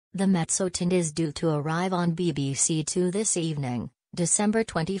The Mezzotint is due to arrive on BBC Two this evening, December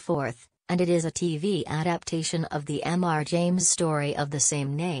 24, and it is a TV adaptation of the M.R. James story of the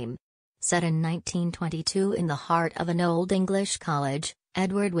same name. Set in 1922 in the heart of an Old English college,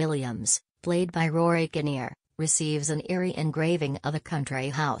 Edward Williams, played by Rory Kinnear, receives an eerie engraving of a country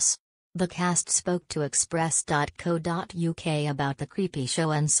house. The cast spoke to Express.co.uk about the creepy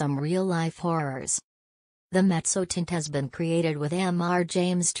show and some real-life horrors. The Mezzotint has been created with M.R.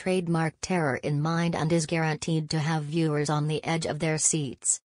 James' trademark terror in mind and is guaranteed to have viewers on the edge of their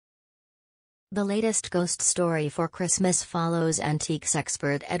seats. The latest ghost story for Christmas follows antiques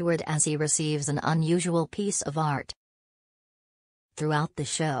expert Edward as he receives an unusual piece of art. Throughout the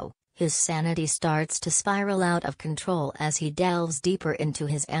show, his sanity starts to spiral out of control as he delves deeper into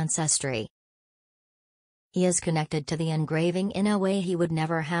his ancestry. He is connected to the engraving in a way he would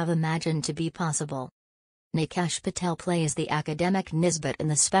never have imagined to be possible. Nikesh Patel plays the academic Nisbet in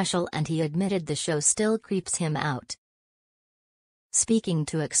the special, and he admitted the show still creeps him out. Speaking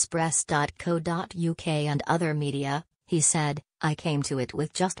to Express.co.uk and other media, he said, "I came to it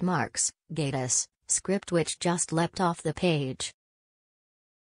with just Mark's Gatiss script which just leapt off the page.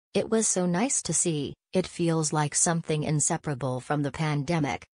 It was so nice to see, it feels like something inseparable from the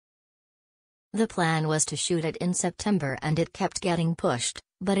pandemic. The plan was to shoot it in September and it kept getting pushed,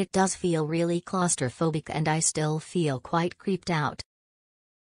 but it does feel really claustrophobic and I still feel quite creeped out."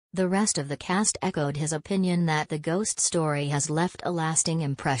 The rest of the cast echoed his opinion that the ghost story has left a lasting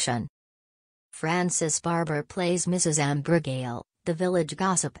impression. Frances Barber plays Mrs. Abergale, the village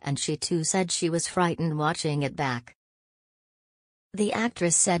gossip, and she too said she was frightened watching it back. The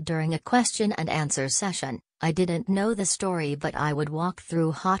actress said during a question-and-answer session, "I didn't know the story but I would walk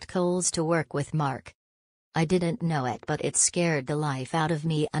through hot coals to work with Mark. I didn't know it but it scared the life out of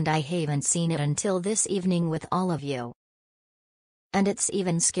me and I haven't seen it until this evening with all of you. And it's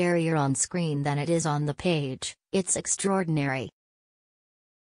even scarier on screen than it is on the page, it's extraordinary."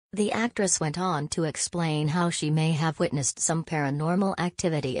 The actress went on to explain how she may have witnessed some paranormal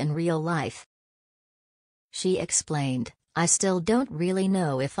activity in real life. She explained, "I still don't really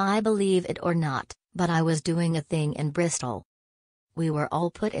know if I believe it or not, but I was doing a thing in Bristol. We were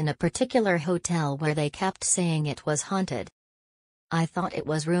all put in a particular hotel where they kept saying it was haunted. I thought it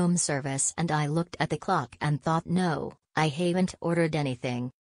was room service and I looked at the clock and thought no, I haven't ordered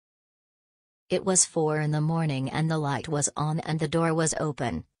anything. It was 4 in the morning and the light was on and the door was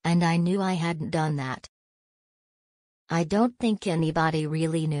open, and I knew I hadn't done that. I don't think anybody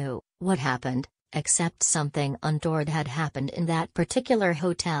really knew what happened, except something untoward had happened in that particular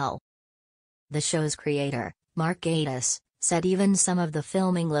hotel." The show's creator, Mark Gatiss, said even some of the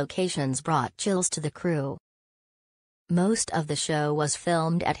filming locations brought chills to the crew. Most of the show was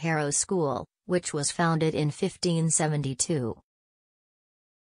filmed at Harrow School, which was founded in 1572.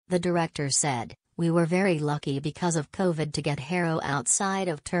 The director said, "We were very lucky because of COVID to get Harrow outside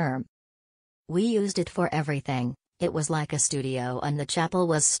of term. We used it for everything, it was like a studio and the chapel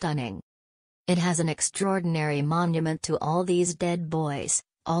was stunning. It has an extraordinary monument to all these dead boys,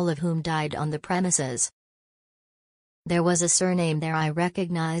 all of whom died on the premises. There was a surname there I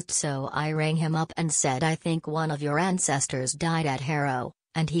recognized, so I rang him up and said, 'I think one of your ancestors died at Harrow,'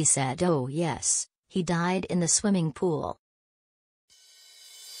 and he said, 'Oh yes, he died in the swimming pool.'